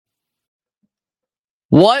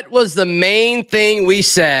What was the main thing we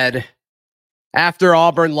said after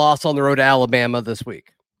Auburn lost on the road to Alabama this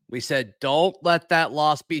week? We said, don't let that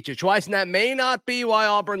loss beat you twice. And that may not be why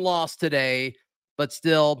Auburn lost today, but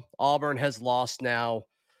still, Auburn has lost now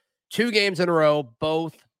 2 games in a row,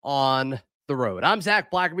 both on the road. I'm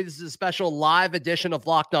Zach Blackerby. This is a special live edition of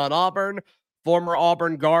Locked On Auburn. Former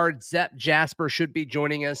Auburn guard Zep Jasper should be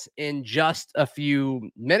joining us in just a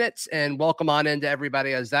few minutes. And welcome on into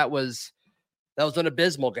everybody, as that was an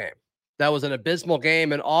abysmal game. That was an abysmal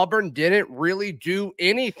game, and Auburn didn't really do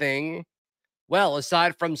anything well,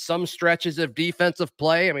 aside from some stretches of defensive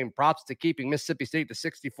play. I mean, props to keeping Mississippi State to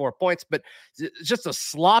 64 points, but it's just a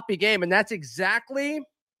sloppy game, and that's exactly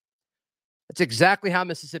how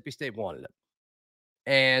Mississippi State wanted it.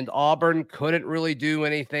 And Auburn couldn't really do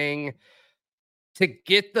anything to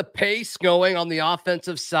get the pace going on the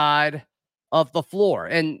offensive side of the floor.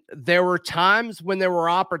 And there were times when there were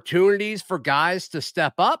opportunities for guys to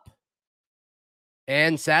step up,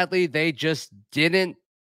 and sadly, they just didn't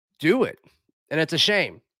do it. And it's a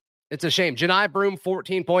shame. It's a shame. Johni Broome,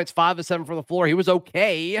 14 points, 5 of 7 from the floor. He was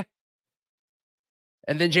okay.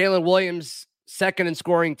 And then Jalen Williams, second in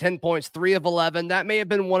scoring, 10 points, 3 of 11. That may have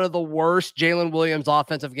been one of the worst Jalen Williams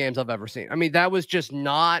offensive games I've ever seen. I mean, that was just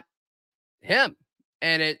not him.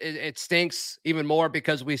 And it stinks even more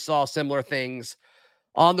because we saw similar things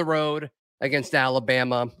on the road against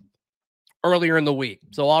Alabama earlier in the week.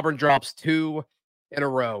 So Auburn drops 2 in a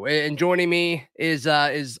row. And joining me is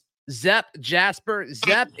Zep Jasper.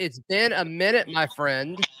 Zep, it's been a minute, my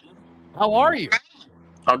friend. How are you?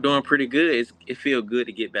 I'm doing pretty good. It feels good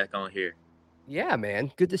to get back on here. Yeah,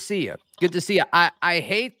 man. Good to see you. Good to see you. I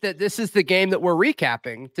hate that this is the game that we're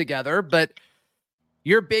recapping together, but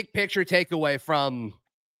your big picture takeaway from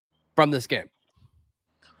this game.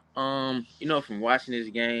 From watching this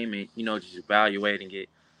game and, just evaluating it,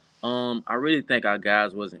 I really think our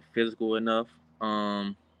guys wasn't physical enough.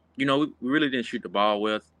 We really didn't shoot the ball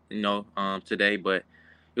well, today, but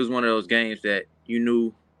it was one of those games that you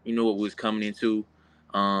knew what was coming into.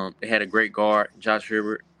 They had a great guard, Josh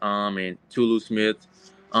Herbert, and Tulu Smith.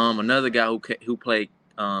 Another guy who played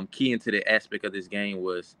key into the aspect of this game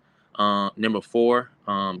was number 4,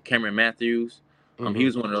 Cameron Matthews. He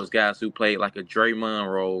was one of those guys who played like a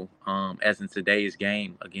Draymond role, as in today's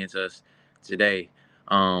game against us today.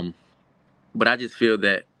 But I just feel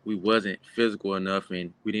that we wasn't physical enough,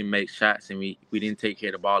 and we didn't make shots, and we didn't take care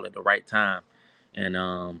of the ball at the right time. And,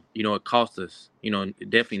 it cost us,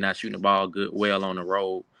 definitely not shooting the ball well on the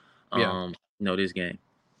road, this game.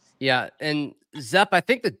 Yeah, and Zep, I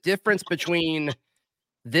think the difference between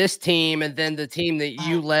this team and then the team that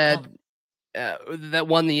you led that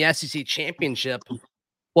won the SEC championship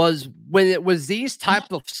was when it was these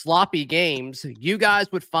type of sloppy games, you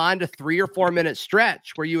guys would find a 3 or 4 minute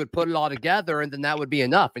stretch where you would put it all together, and then that would be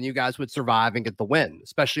enough, and you guys would survive and get the win,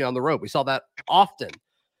 especially on the road. We saw that often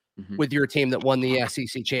with your team that won the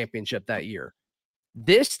SEC championship that year.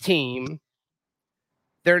 This team,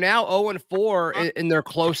 they're now 0-4 in their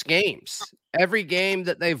close games. Every game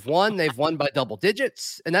that they've won by double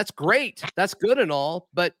digits, and that's great. That's good and all,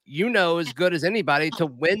 but as good as anybody, to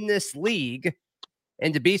win this league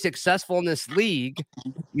and to be successful in this league,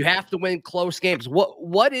 you have to win close games.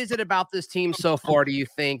 What is it about this team so far, do you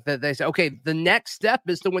think, that they say, okay, the next step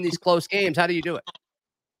is to win these close games? How do you do it?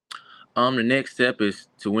 The next step is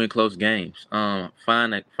to win close games.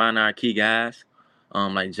 Find our key guys,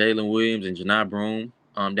 like Jalen Williams and Johni Broome.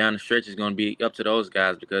 Down the stretch is going to be up to those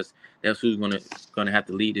guys, because that's who's going to have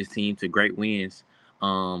to lead this team to great wins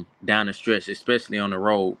down the stretch, especially on the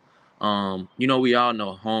road. We all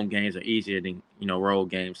know home games are easier than road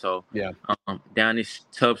games. So down this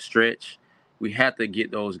tough stretch, we have to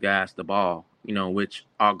get those guys the ball. Which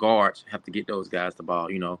our guards have to get those guys the ball.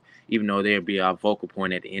 Even though they'll be our focal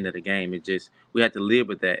point at the end of the game, we have to live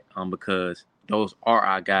with that because those are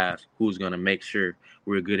our guys who's going to make sure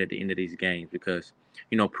we're good at the end of these games, because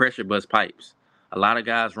pressure busts pipes. A lot of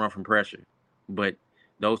guys run from pressure, but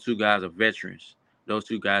those 2 guys are veterans. Those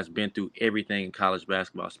 2 guys been through everything in college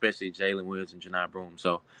basketball, especially Jalen Williams and Johni Broome.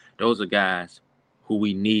 So those are guys who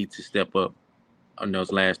we need to step up on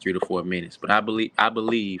those last 3 to 4 minutes. But I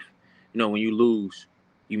believe, when you lose,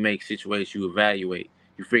 you make situations, you evaluate,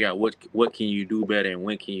 you figure out what can you do better and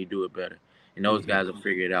when can you do it better. And those guys will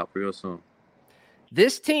figure it out real soon.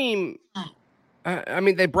 This team,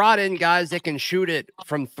 they brought in guys that can shoot it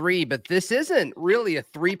from 3, but this isn't really a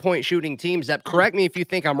 3-point shooting team. Zep, correct me if you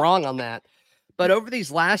think I'm wrong on that. But over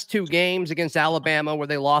these last 2 games against Alabama, where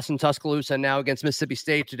they lost in Tuscaloosa, and now against Mississippi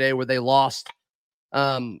State today, where they lost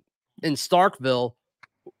in Starkville,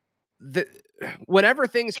 whenever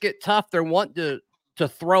things get tough, they're wanting to to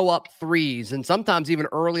throw up threes and sometimes even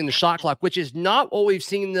early in the shot clock, which is not what we've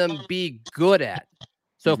seen them be good at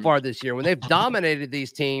so far this year. When they've dominated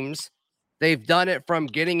these teams, they've done it from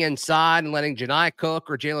getting inside and letting Janai cook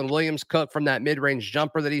or Jalen Williams cook from that mid-range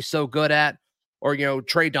jumper that he's so good at, or,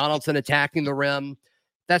 Trey Donaldson attacking the rim.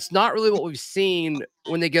 That's not really what we've seen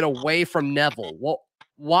when they get away from Neville. Well,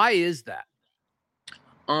 why is that?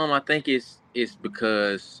 I think it's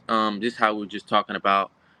because this is how we are just talking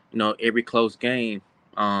about, every close game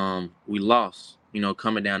we lost,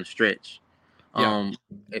 coming down the stretch. Yeah.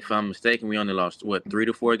 If I'm mistaken, we only lost 3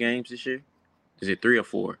 to 4 games this year. Is it 3 or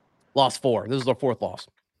 4? Lost 4. This is our 4th loss.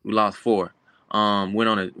 We lost 4. Went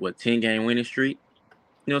on a 10-game winning streak.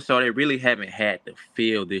 So they really haven't had the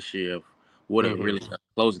feel this year of what a really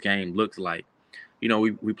close game looks like.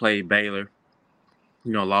 We played Baylor.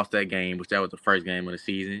 Lost that game, which that was the first game of the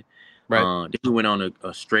season. Right. Then we went on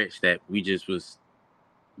a stretch that we just was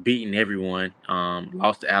beating everyone.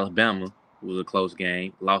 Lost to Alabama, was a close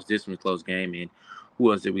game. Lost this one, close game. And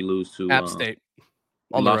who else did we lose to? App State.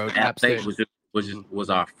 On the road. App State was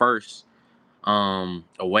our first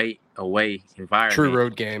away environment. True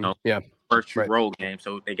road game. First true road game.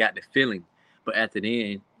 So they got the feeling. But at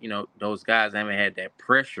the end, those guys haven't had that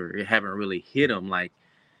pressure. It haven't really hit them. Like,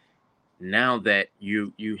 now that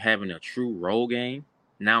you having a true role game,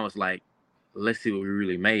 now it's like, let's see what we're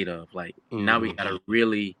really made of. Like, now we got to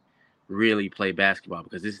really, really play basketball,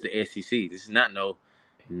 because this is the SEC. This is not no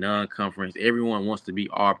non-conference. Everyone wants to be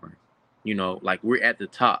Auburn. Like, we're at the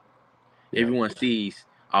top. Yeah. Everyone sees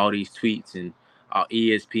all these tweets and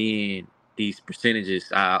ESPN, these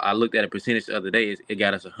percentages. I looked at a percentage the other day. It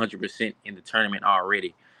got us 100% in the tournament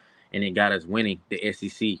already, and it got us winning the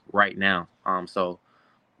SEC right now. Guys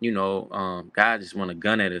just want to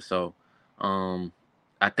gun at us. So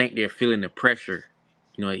I think they're feeling the pressure.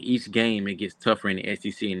 Each game it gets tougher in the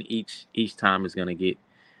SEC, and each time it's going to get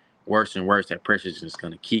worse and worse. That pressure is just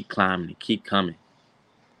going to keep climbing and keep coming.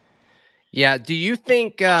 Yeah. Do you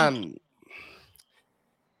think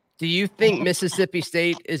Mississippi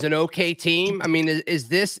State is an okay team? I mean, is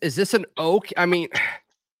this an okay? I mean,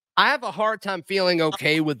 I have a hard time feeling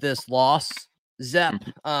okay with this loss, Zep.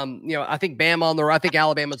 I think Bama on the road. I think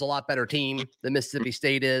Alabama's a lot better team than Mississippi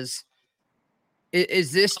State is.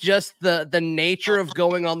 Is this just the nature of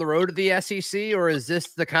going on the road to the SEC, or is this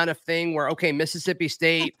the kind of thing where, okay, Mississippi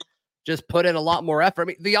State just put in a lot more effort? I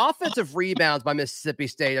mean, the offensive rebounds by Mississippi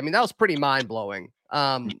State, I mean, that was pretty mind-blowing.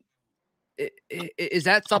 Is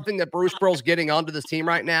that something that Bruce Pearl's getting onto this team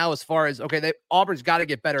right now, as far as, okay, Auburn's got to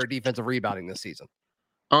get better at defensive rebounding this season?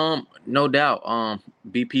 No doubt.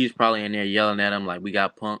 BP is probably in there yelling at them like, we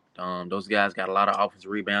got punked. Those guys got a lot of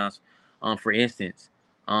offensive rebounds. For instance,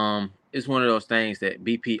 it's one of those things that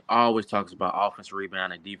BP always talks about: offensive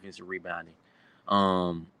rebounding, defensive rebounding.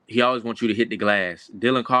 He always wants you to hit the glass.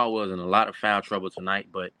 Dylan Caldwell's in a lot of foul trouble tonight,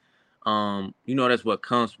 but that's what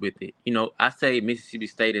comes with it. I say Mississippi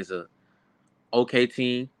State is a okay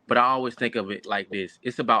team, but I always think of it like this: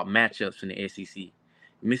 it's about matchups in the SEC.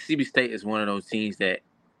 Mississippi State is one of those teams that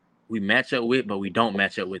we match up with, but we don't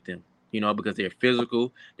match up with them, because they're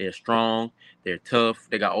physical, they're strong, they're tough,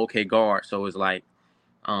 they got okay guards. So it's like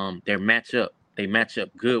they match up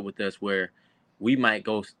good with us, where we might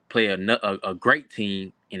go play a great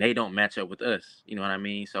team and they don't match up with us. You know what I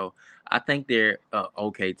mean? So I think they're an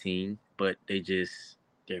okay team, but their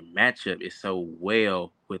matchup is so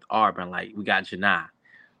well with Auburn. Like, we got Janai,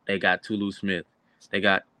 they got Tulu Smith, they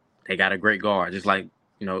got a great guard, just like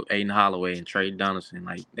Aiden Holloway and Trey Donaldson.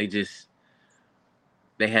 Like, they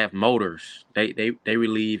have motors. They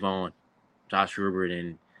relieve on Josh Rubert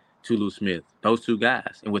and Tulu Smith, those two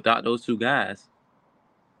guys. And without those two guys,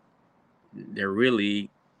 they're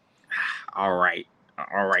really all right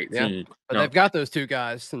team. But they've got those two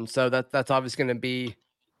guys, and so that's obviously going to be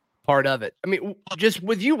part of it. I mean, just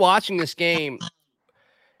with you watching this game,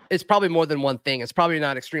 it's probably more than one thing. It's probably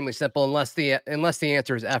not extremely simple unless the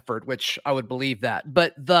answer is effort, which I would believe that.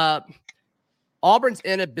 But the Auburn's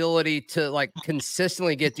inability to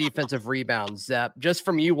consistently get defensive rebounds, Zep, just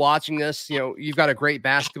from you watching this, you've got a great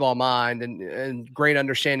basketball mind and great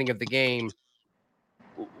understanding of the game.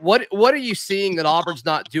 What are you seeing that Auburn's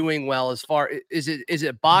not doing well? As far is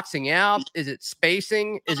it boxing out? Is it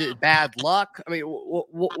spacing? Is it bad luck? I mean,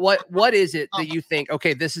 what is it that you think,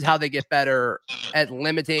 okay, this is how they get better at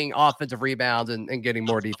limiting offensive rebounds and getting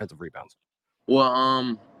more defensive rebounds?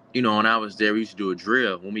 Well, when I was there, we used to do a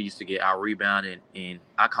drill when we used to get out rebounded, and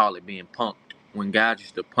I call it being punked. When guys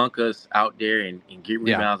used to punk us out there and get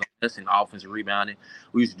rebounds on us and offensive rebounding,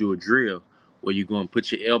 we used to do a drill where you go and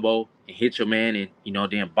put your elbow and hit your man and,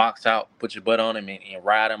 then box out, put your butt on him and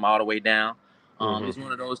ride him all the way down. Mhm. It's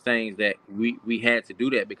one of those things that we had to do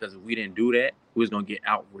that, because if we didn't do that, we was gonna get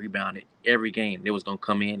out rebounded every game. They was gonna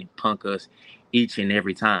come in and punk us each and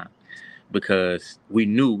every time, because we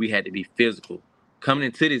knew we had to be physical. Coming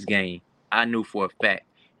into this game, I knew for a fact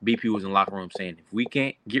BP was in the locker room saying, if we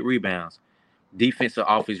can't get rebounds, defensive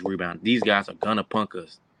offensive rebound, these guys are gonna punk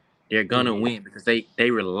us. They're gonna Mhm. win, because they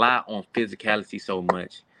rely on physicality so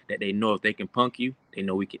much that they know if they can punk you, they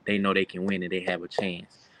know they can win and they have a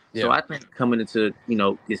chance. So Yeah. I think coming into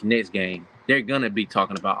this next game, they're gonna be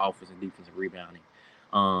talking about offensive and defensive rebounding.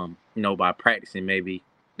 By practicing, maybe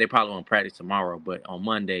they probably won't practice tomorrow, but on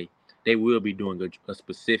Monday they will be doing a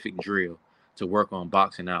specific drill to work on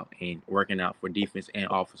boxing out and working out for defense and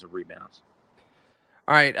offensive rebounds.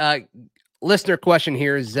 All right. Listener question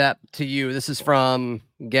here, Zep, to you. This is from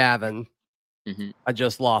Gavin. Hmm. I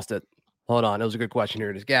just lost it. Hold on. It was a good question. Here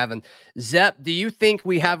it is. Gavin. Zep, do you think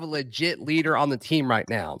we have a legit leader on the team right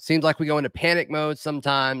now? It seems like we go into panic mode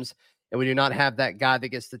sometimes, and we do not have that guy that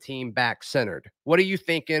gets the team back centered. What are you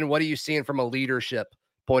thinking? What are you seeing from a leadership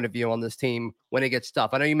point of view on this team when it gets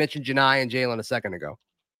tough? I know you mentioned Janai and Jalen a second ago.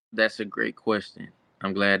 That's a great question.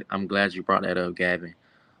 I'm glad you brought that up, Gavin.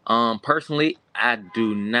 Personally, I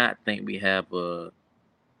do not think we have a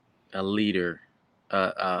leader,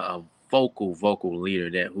 a vocal leader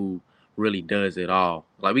that who really does it all.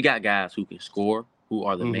 Like, we got guys who can score, who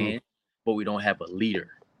are the Mm-hmm. man, but we don't have a leader.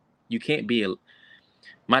 You can't be a.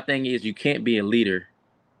 My thing is, you can't be a leader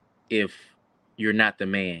if you're not the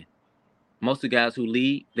man. Most of the guys who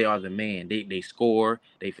lead, they are the man. They score,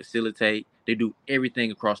 they facilitate, they do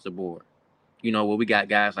everything across the board. We got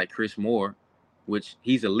guys like Chris Moore, which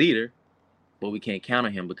he's a leader, but we can't count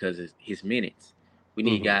on him because of his minutes. We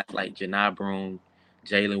need Mm-hmm. guys like Janai Broome,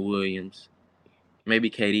 Jalen Williams, maybe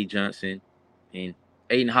KD Johnson, and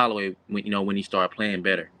Aiden Holloway. When he started playing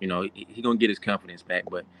better, he gonna get his confidence back.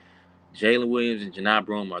 But Jalen Williams and Janai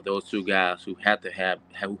Broome are those two guys who have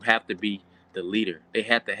to be the leader. They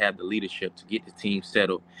have to have the leadership to get the team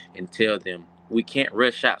settled and tell them we can't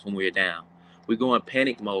rush shots when we're down. We go in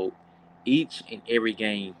panic mode each and every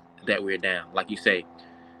game that we're down. Like you say,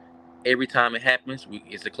 every time it happens,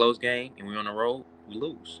 it's a close game and we're on the road, we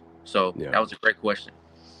lose. So Yeah. that was a great question.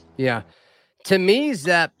 Yeah. To me,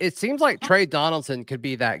 Zep, it seems like Trey Donaldson could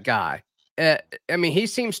be that guy. Uh, I mean, he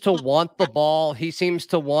seems to want the ball. He seems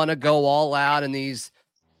to want to go all out in these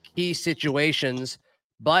key situations.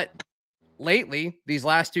 But lately, these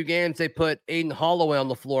last two games, they put Aiden Holloway on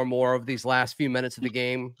the floor more of these last few minutes of the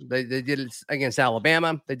game. They did it against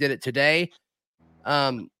Alabama. They did it today.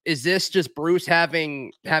 Is this just Bruce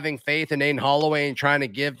having faith in Aiden Holloway and trying to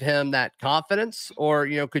give him that confidence, or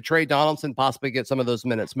could Trey Donaldson possibly get some of those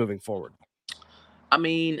minutes moving forward? I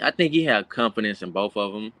mean, I think he had confidence in both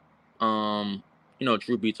of them.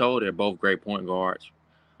 Truth be told, they're both great point guards.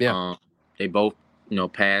 Yeah. Um, they both,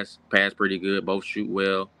 pass pretty good, both shoot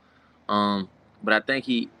well. Um, but I think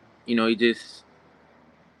he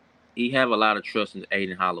have a lot of trust in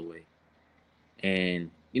Aiden Holloway, and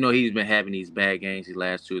he's been having these bad games these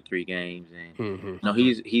last 2 or 3 games, and Hmm.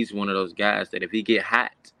 he's one of those guys that if he get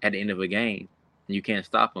hot at the end of a game, and you can't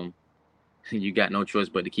stop him, you got no choice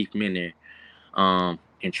but to keep him in there.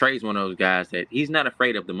 And Trey's one of those guys that he's not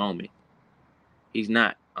afraid of the moment. He's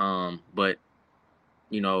not. But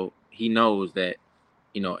he knows that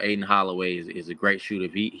Aiden Holloway is a great shooter.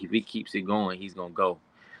 If he keeps it going, he's gonna go.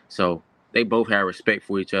 So they both have respect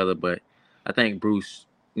for each other. But I think Bruce,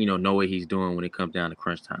 know what he's doing when it comes down to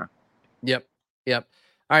crunch time. Yep. Yep.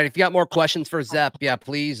 All right. If you got more questions for Zep, yeah,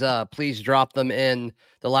 please drop them in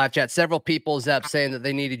the live chat. Several people, Zep, saying that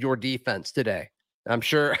they needed your defense today. I'm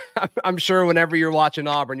sure. I'm sure. Whenever you're watching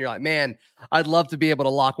Auburn, you're like, man, I'd love to be able to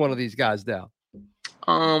lock one of these guys down.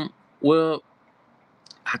 Well,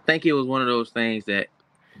 I think it was one of those things that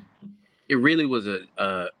it really was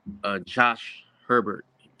a Josh Herbert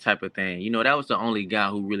type of thing. That was the only guy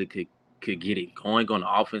who really could get it going on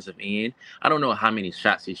the offensive end. I don't know how many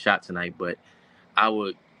shots he shot tonight, but I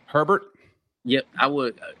would Herbert. yep, I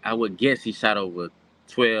would guess he shot over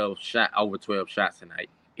 12 shots tonight.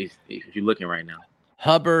 If you're looking right now.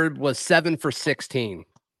 Hubbard was 7 for 16.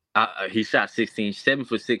 He shot 16, 7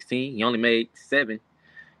 for 16. He only made 7.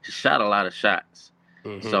 He shot a lot of shots.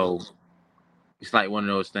 Mm-hmm. So it's like one of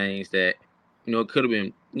those things that, it could have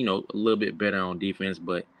been, a little bit better on defense,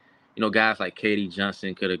 but, guys like KD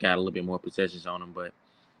Johnson could have got a little bit more possessions on him. But,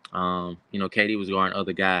 KD was guarding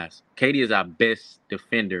other guys. KD is our best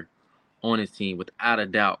defender on his team without a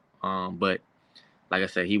doubt. But like I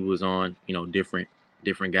said, he was on, different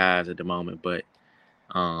guys at the moment. But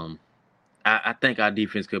I think our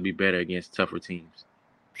defense could be better against tougher teams.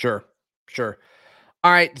 Sure. Sure.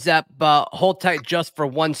 All right, Zepp, hold tight just for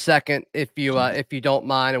 1 second if you don't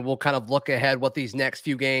mind, and we'll kind of look ahead what these next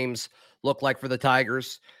few games look like for the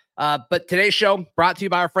Tigers. But today's show brought to you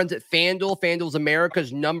by our friends at FanDuel. FanDuel's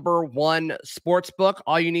America's #1 sports book.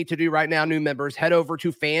 All you need to do right now, new members, head over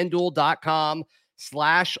to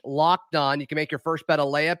FanDuel.com/lockedon. You can make your first bet a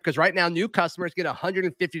layup because right now new customers get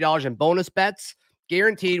 $150 in bonus bets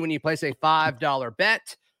guaranteed when you place a $5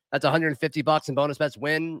 bet. That's $150 in bonus bets,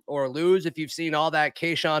 win or lose. If you've seen all that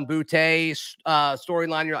Keyshawn Butte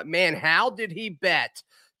storyline, you're like, man, how did he bet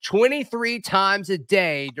 23 times a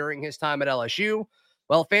day during his time at LSU?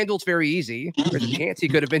 Well, FanDuel's very easy. There's a chance he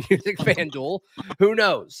could have been using FanDuel. Who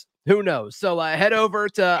knows? Who knows? So head over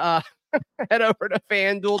to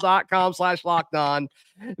FanDuel.com/lockedon.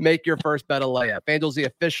 Make your first bet a layup. FanDuel's the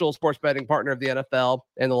official sports betting partner of the NFL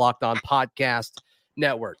and the Locked On Podcast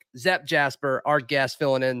Network. Zepp Jasper, our guest,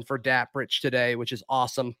 filling in for Daprich today, which is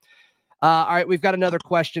awesome. All right, we've got another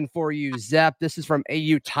question for you, Zepp. This is from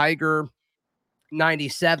AU Tiger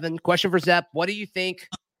 97. Question for Zepp: what do you think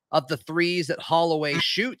of the threes that Holloway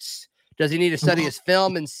shoots? Does he need to study his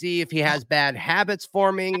film and see if he has bad habits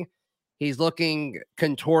forming? He's looking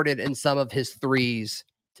contorted in some of his threes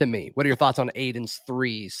to me. What are your thoughts on Aiden's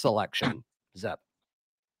three selection, Zepp?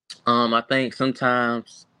 I think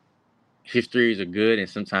sometimes his threes are good and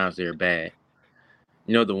sometimes they're bad.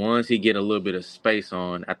 The ones he get a little bit of space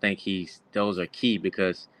on, I think those are key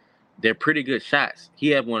because they're pretty good shots. He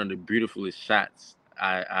had one of the beautifulest shots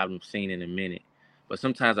I've seen in a minute. But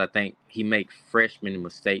sometimes I think he makes freshman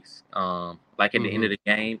mistakes. Like at the end of the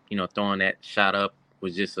game, throwing that shot up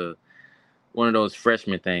was just one of those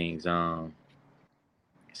freshman things.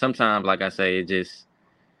 Sometimes, like I say, it's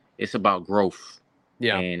about growth.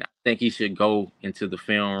 Yeah. And I think he should go into the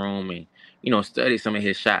film room and, study some of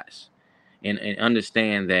his shots and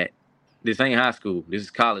understand that this ain't high school. This is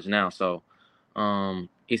college now. So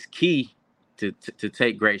it's key to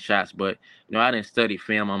take great shots. But, I didn't study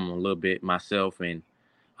film. I'm a little bit myself. And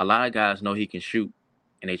a lot of guys know he can shoot.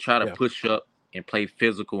 And they try to push up and play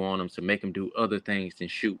physical on him to make him do other things than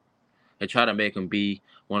shoot. They try to make him be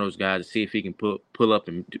one of those guys to see if he can pull up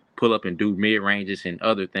and do mid ranges and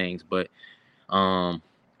other things. But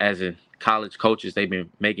as a college coaches, they've been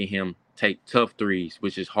making him take tough threes,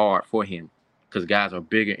 which is hard for him because guys are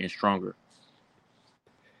bigger and stronger.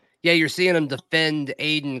 Yeah, you're seeing him defend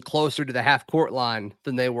Aiden closer to the half court line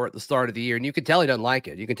than they were at the start of the year. And you can tell he doesn't like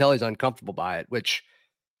it. You can tell he's uncomfortable by it, which,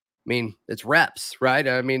 I mean, it's reps, right?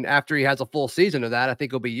 I mean, after he has a full season of that, I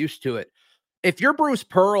think he'll be used to it. If you're Bruce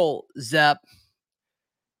Pearl, Zepp,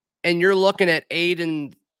 and you're looking at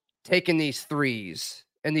Aiden taking these threes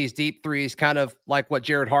and these deep threes, kind of like what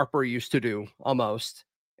Jared Harper used to do almost,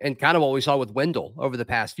 and kind of what we saw with Wendell over the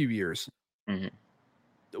past few years. Mm-hmm.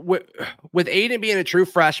 With Aiden being a true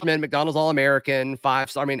freshman, McDonald's All-American,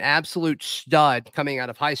 5-star, I mean, absolute stud coming out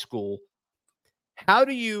of high school. How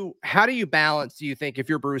do you balance, do you think, if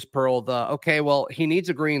you're Bruce Pearl, okay, well, he needs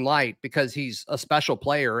a green light because he's a special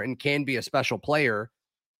player and can be a special player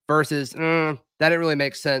versus that didn't really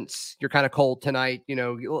make sense. You're kind of cold tonight,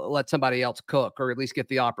 let somebody else cook or at least get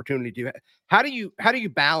the opportunity to. How do you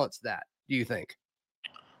balance that, do you think?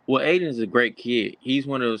 Well, Aiden's a great kid. He's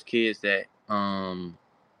one of those kids that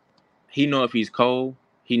he know if he's cold,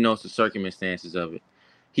 he knows the circumstances of it.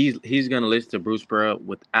 He's gonna listen to Bruce Pearl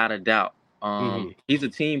without a doubt. He's a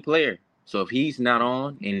team player. So if he's not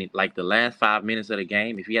on in like the last 5 minutes of the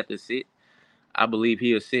game, if he had to sit, I believe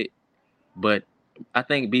he'll sit. But I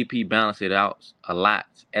think BP balanced it out a lot.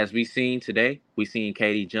 As we seen today, we seen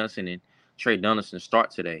KD Johnson and Trey Donaldson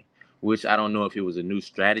start today, which I don't know if it was a new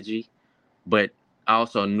strategy, but I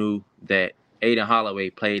also knew that Aiden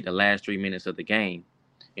Holloway played the last 3 minutes of the game,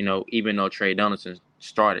 even though Trey Donaldson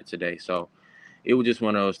started today. So it was just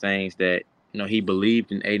one of those things that, he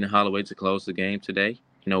believed in Aiden Holloway to close the game today,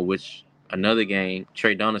 which another game,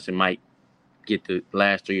 Trey Donaldson might get the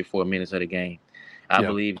last 3 or 4 minutes of the game. I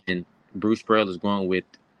believe in Bruce Pearl is going with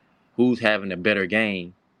who's having a better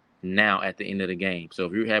game now at the end of the game. So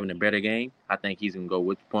if you're having a better game, I think he's going to go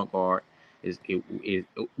with point guard.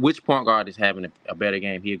 Which point guard is having a better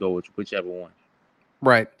game, he'll go with whichever one.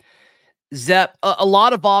 Right. Zepp, a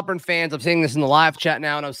lot of Auburn fans, I'm seeing this in the live chat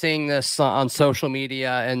now, and I'm seeing this on social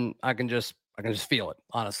media, and I can just feel it,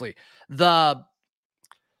 honestly. The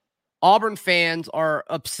Auburn fans are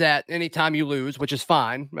upset anytime you lose, which is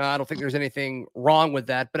fine. I don't think there's anything wrong with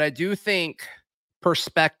that, but I do think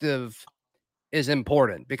perspective is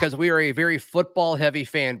important because we are a very football-heavy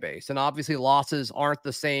fan base, and obviously losses aren't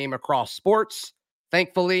the same across sports,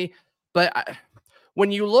 thankfully. But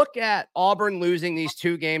when you look at Auburn losing these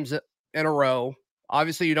 2 games in a row,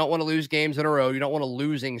 obviously you don't want to lose games in a row. You don't want a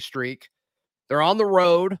losing streak. They're on the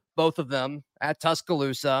road, both of them, at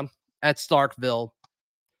Tuscaloosa, at Starkville.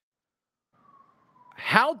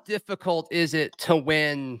 How difficult is it to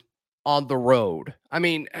win on the road? I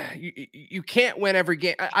mean, you can't win every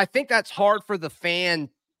game. I think that's hard for the fan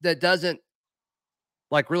that doesn't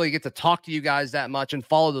like really get to talk to you guys that much and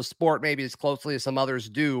follow the sport maybe as closely as some others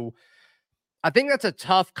do. I think that's a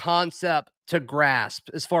tough concept to grasp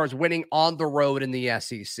as far as winning on the road in the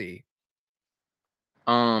SEC.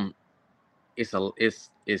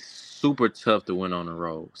 It's super tough to win on the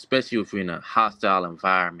road, especially if you're in a hostile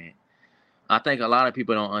environment. I think a lot of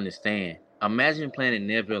people don't understand. Imagine playing in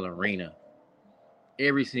Neville Arena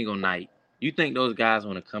every single night. You think those guys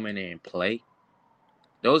want to come in there and play?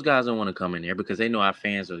 Those guys don't want to come in there because they know our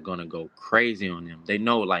fans are going to go crazy on them. They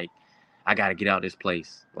know, like, I got to get out of this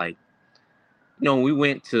place. Like, when we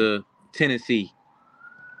went to Tennessee,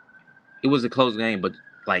 it was a close game, but,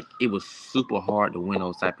 like, it was super hard to win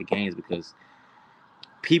those type of games because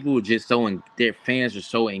people are just their fans are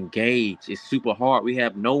so engaged. It's super hard. We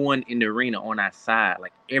have no one in the arena on our side.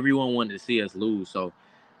 Like, everyone wanted to see us lose. So,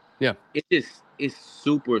 yeah, it's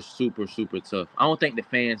super, super, super tough. I don't think the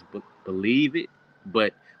fans believe it,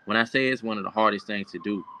 but when I say it's one of the hardest things to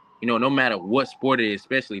do, no matter what sport it is,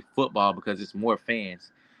 especially football, because it's more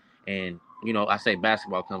fans. And, I say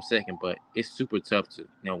basketball comes second, but it's super tough to,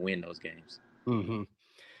 win those games. Mm-hmm.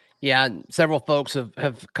 Yeah, several folks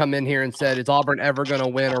have come in here and said, is Auburn ever going to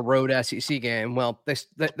win a road SEC game? Well,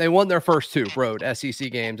 they won their first 2 road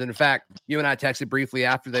SEC games. And in fact, you and I texted briefly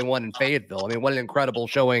after they won in Fayetteville. I mean, what an incredible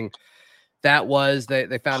showing that was.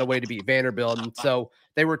 They found a way to beat Vanderbilt. And so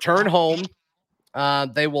they return home.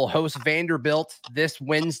 They will host Vanderbilt this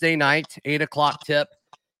Wednesday night, 8:00 tip.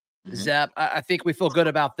 Mm-hmm. Zep, I think we feel good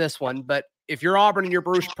about this one. But if you're Auburn and you're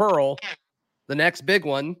Bruce Pearl, the next big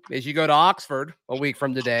one is you go to Oxford a week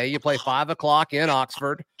from today. You play 5:00 in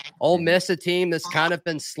Oxford. Ole Miss, a team that's kind of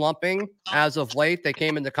been slumping as of late. They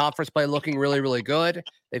came into conference play looking really, really good.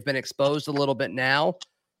 They've been exposed a little bit now.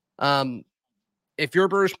 If you're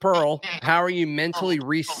Bruce Pearl, how are you mentally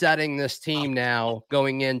resetting this team now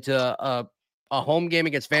going into a home game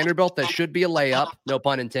against Vanderbilt that should be a layup, no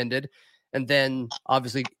pun intended, and then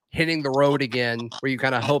obviously hitting the road again where you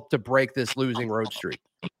kind of hope to break this losing road streak?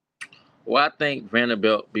 Well, I think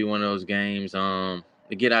Vanderbilt be one of those games to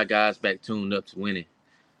get our guys back tuned up to winning.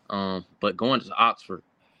 But going to Oxford,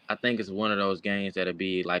 I think it's one of those games that'll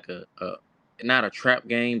be like a not a trap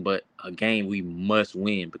game, but a game we must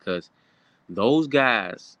win because those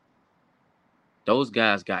guys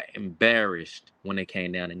got embarrassed when they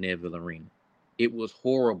came down to Neville Arena. It was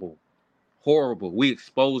horrible. Horrible. We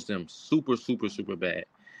exposed them super, super, super bad.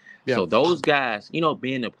 Yeah. So those guys,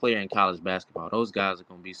 being a player in college basketball, those guys are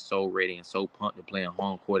gonna be so ready and so pumped to play on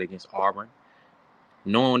home court against Auburn.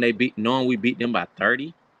 Knowing we beat them by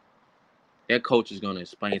 30, their coach is gonna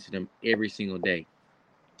explain to them every single day.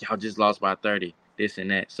 Y'all just lost by 30, this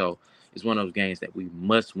and that. So it's one of those games that we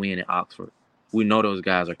must win at Oxford. We know those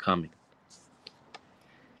guys are coming.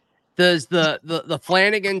 Does the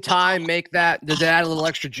Flanagan tie make that? Does it add a little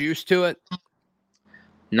extra juice to it?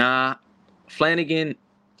 Nah, Flanagan,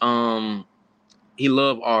 he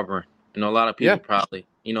loved Auburn. A lot of people probably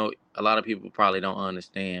don't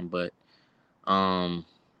understand, but I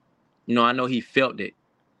know he felt it.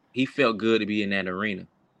 He felt good to be in that arena.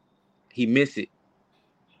 He missed it.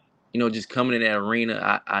 Just coming in that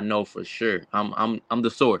arena, I know for sure. I'm the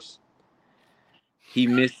source. He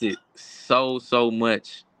missed it so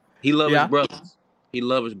much. He loved his brothers. He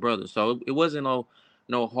loved his brothers. So it wasn't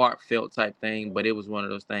no heartfelt type thing, but it was one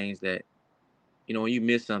of those things that, when you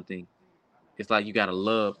miss something, it's like you gotta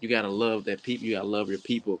love that people. You gotta love your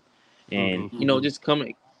people, and just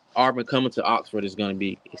Auburn coming to Oxford is gonna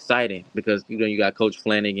be exciting because you got Coach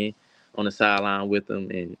Flanagan on the sideline with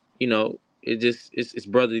them, and it's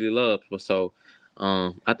brotherly love. So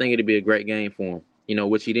I think it'd be a great game for him.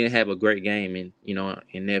 Which he didn't have a great game in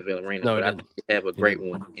Neville Arena, but I think he'd have a great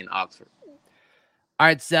one in Oxford. All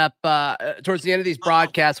right, Zep, towards the end of these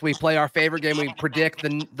broadcasts, we play our favorite game. We predict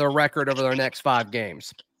the record over their next 5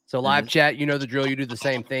 games. So live chat, you know the drill. You do the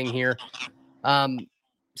same thing here.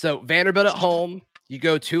 So Vanderbilt at home. You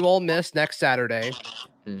go to Ole Miss next Saturday.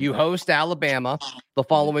 You host Alabama the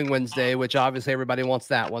following Wednesday, which obviously everybody wants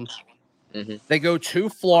that one. They go to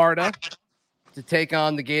Florida to take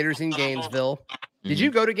on the Gators in Gainesville. Did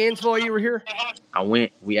you go to Gainesville while you were here? I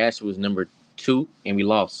went. We actually was number 2, and we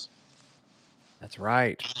lost. That's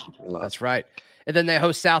right. That's right. And then they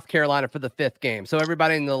host South Carolina for the 5th game. So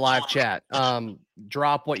everybody in the live chat,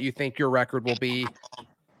 drop what you think your record will be.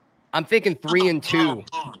 I'm thinking 3-2.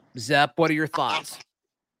 Zep, what are your thoughts?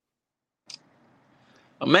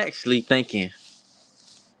 I'm actually thinking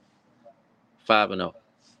 5-0.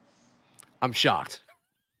 I'm shocked.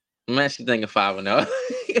 I'm actually thinking 5-0.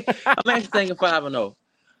 I'm actually thinking 5-0.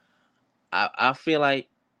 I feel like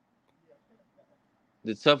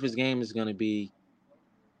the toughest game is going to be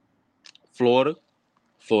Florida.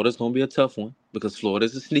 Florida's going to be a tough one because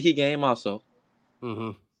Florida's a sneaky game also.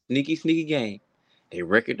 Mm-hmm. Sneaky game. Their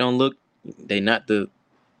record don't look. They not the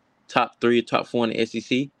top 3 or top 4 in the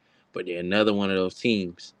SEC, but they're another one of those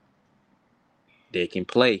teams. They can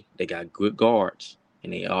play. They got good guards,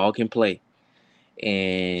 and they all can play.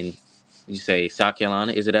 And you say South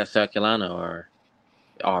Carolina? Is it at South Carolina or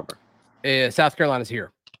Auburn? South Carolina's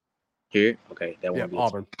here. Here? Okay, that Yeah, won't be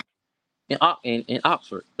Auburn. in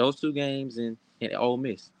Oxford. Those 2 games and Ole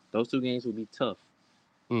Miss. Those 2 games will be tough,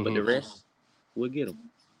 but the rest we'll get them.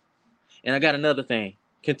 And I got another thing.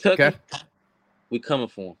 Kentucky, Okay. we coming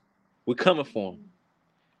for them. We coming for them.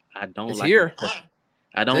 I don't It's like here. Kentucky.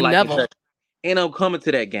 I don't It's in like Neville. Kentucky. And I'm coming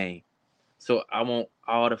to that game. So I want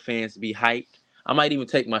all the fans to be hyped. I might even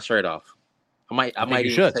take my shirt off. I might you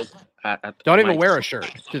even should. take. Don't even wear a shirt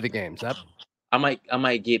to the games. I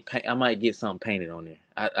might get something painted on there.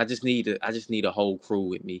 I just need a whole crew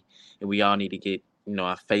with me, and we all need to get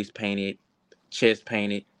our face painted, chest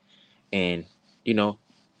painted, and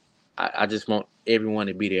I just want everyone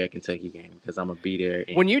to be there at Kentucky game because I'm gonna be there.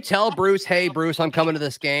 When you tell Bruce, "Hey Bruce, I'm coming to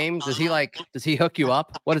this game," does he hook you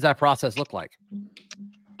up? What does that process look like?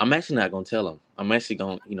 I'm actually not gonna tell him. I'm actually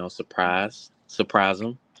gonna surprise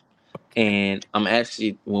him. And I'm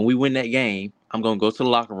actually, when we win that game, I'm gonna go to the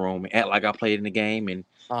locker room and act like I played in the game and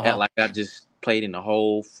act like I just played in the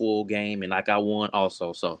whole full game and like I won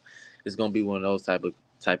also. So it's gonna be one of those type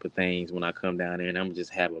of things when I come down there, and I'm gonna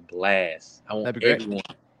just have a blast. I want everyone.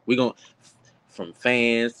 We're gonna, from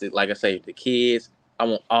fans to, like I say, the kids. I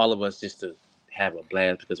want all of us just to have a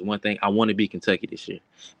blast because one thing, I want to beat Kentucky this year.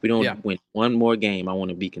 If we don't win one more game, I want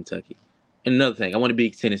to beat Kentucky. And another thing, I want to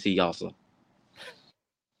beat Tennessee also.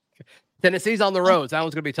 Tennessee's on the road. That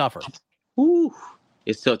one's going to be tougher. Woo.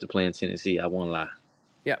 It's tough to play in Tennessee. I won't lie.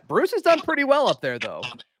 Yeah, Bruce has done pretty well up there, though.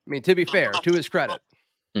 I mean, to be fair, to his credit.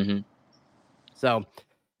 Mm-hmm. So,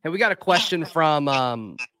 hey, we got a question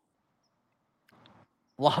from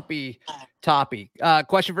Floppy Toppy.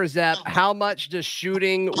 Question for Zep. How much does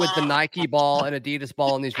shooting with the Nike ball and Adidas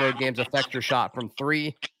ball in these road games affect your shot from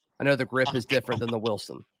 3? I know the grip is different than the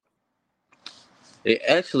Wilson. It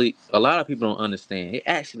actually, a lot of people don't understand. It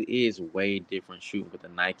actually is way different shooting with the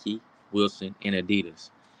Nike, Wilson, and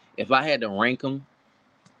Adidas. If I had to rank them,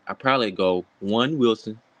 I'd probably go 1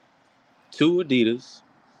 Wilson, 2 Adidas,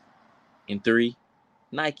 and 3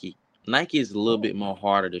 Nike. Nike is a little bit more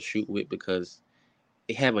harder to shoot with because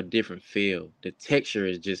it have a different feel. The texture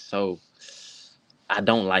is just so, I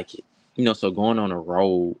don't like it. So going on a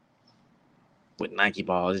road with Nike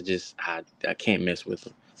balls, it's just, I can't mess with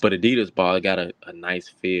them. But Adidas ball, it got a nice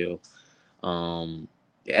feel.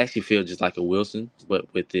 It actually feels just like a Wilson,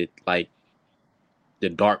 but with it like the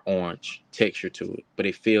dark orange texture to it. But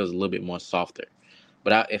it feels a little bit more softer.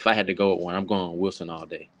 But if I had to go with one, I'm going Wilson all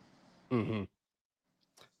day. Mm-hmm.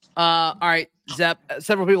 All right, Zep.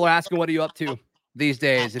 Several people are asking, what are you up to these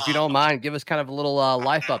days? If you don't mind, give us kind of a little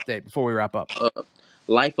life update before we wrap up.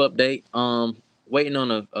 Life update. Waiting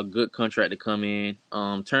on a good contract to come in.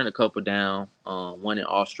 Turned a couple down. One in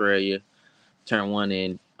Australia. Turned one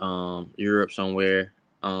in Europe somewhere.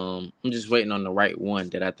 I'm just waiting on the right one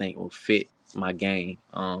that I think will fit my game.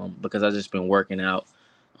 Because I've just been working out.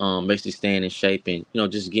 Basically staying in shape and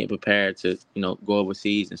just getting prepared to go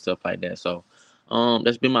overseas and stuff like that. So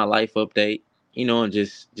that's been my life update. And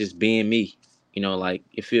just being me. Like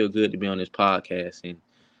it feels good to be on this podcast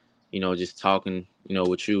and just talking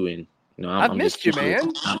with you and I've missed you,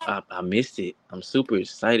 man. I missed it. I'm super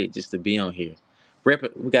excited just to be on here. Rep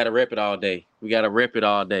it. We gotta rep it all day.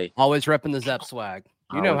 Always repping the Zep swag.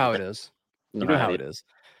 You know how it is. You know how it is.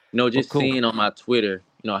 Just seeing on my Twitter,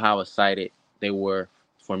 how excited they were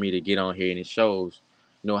for me to get on here, and it shows,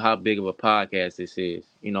 how big of a podcast this is.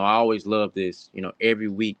 I always love this. Every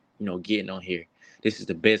week, getting on here. This is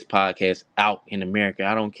the best podcast out in America.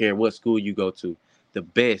 I don't care what school you go to. The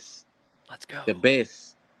best. Let's go. The best.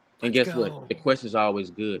 And guess what? The question's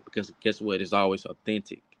always good because guess what? It's always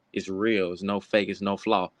authentic. It's real. It's no fake. It's no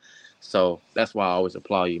flaw. So that's why I always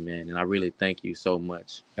applaud you, man. And I really thank you so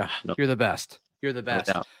much. You're the best. You're the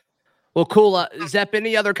best. No. Well, cool. Zep,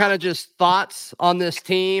 any other kind of just thoughts on this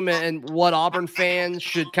team and what Auburn fans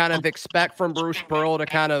should kind of expect from Bruce Pearl to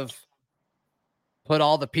kind of put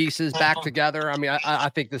all the pieces back together? I mean, I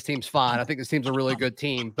think this team's fine. I think this team's a really good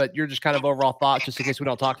team, but you're just kind of overall thoughts just in case we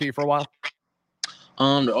don't talk to you for a while.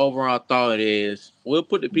 The overall thought is we'll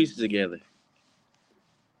put the pieces together.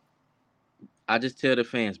 I just tell the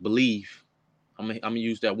fans, believe. gonna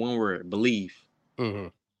use that one word, believe. Mm-hmm.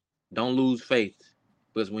 Don't lose faith,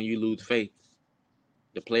 because when you lose faith,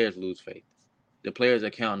 the players lose faith. The players are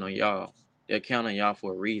counting on y'all. They're counting on y'all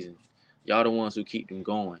for a reason. Y'all the ones who keep them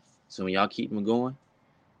going. So when y'all keep them going,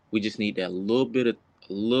 we just need that little bit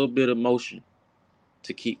of motion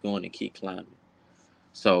to keep going and keep climbing.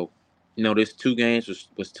 So, this 2 games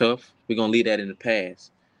was tough. We're gonna leave that in the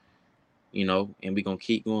past. And we're gonna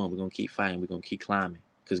keep going. We're gonna keep fighting. We're gonna keep climbing.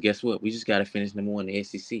 Because guess what? We just gotta finish number 1 in the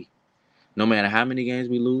SEC. No matter how many games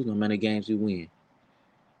we lose, no matter games we win.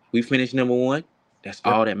 We finish number 1. That's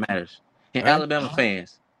all that matters. And All right. Alabama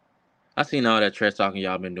fans, I seen all that trash talking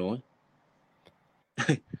y'all been doing.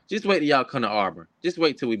 Just wait till y'all come to Auburn. Just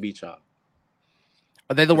wait till we beat y'all.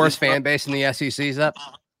 Are they the worst fan base in the SEC, Zep?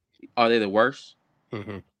 Are they the worst?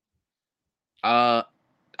 Mm-hmm. I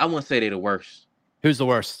wouldn't say they're the worst. Who's the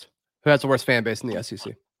worst? Who has the worst fan base in the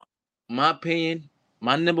SEC? My opinion,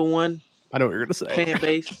 my number 1 I know what you're going to say. fan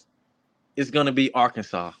base is going to be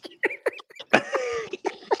Arkansas.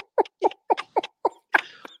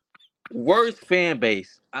 Worst fan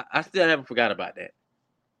base. I still haven't forgot about that.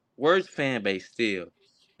 Worst fan base still.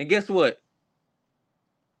 And guess what?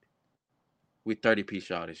 We 30-piece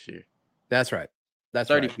y'all this year. That's right. That's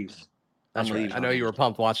 30-piece. That's right. I know you were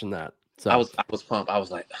pumped watching that. So I was pumped. I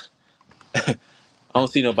was like, I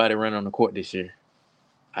don't see nobody running on the court this year.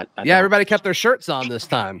 Everybody kept their shirts on this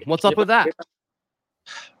time. What's up with that?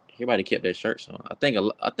 Everybody kept their shirts on. I think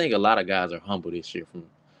a lot of guys are humble this year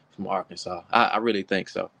from Arkansas. I really think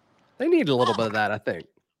so. They needed a little bit of that, I think.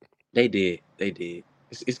 They did.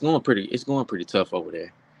 It's going pretty tough over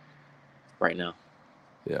there right now.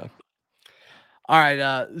 Yeah. All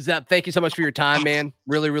right, Zep, thank you so much for your time, man.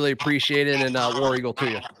 Really, really appreciate it. And War Eagle to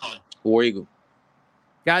you. War Eagle.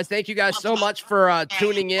 Guys, thank you guys so much for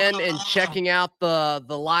tuning in and checking out the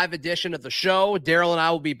live edition of the show. Daryl and I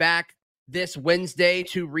will be back this Wednesday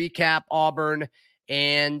to recap Auburn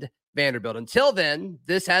and Vanderbilt. Until then,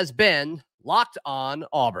 this has been Locked on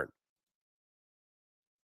Auburn.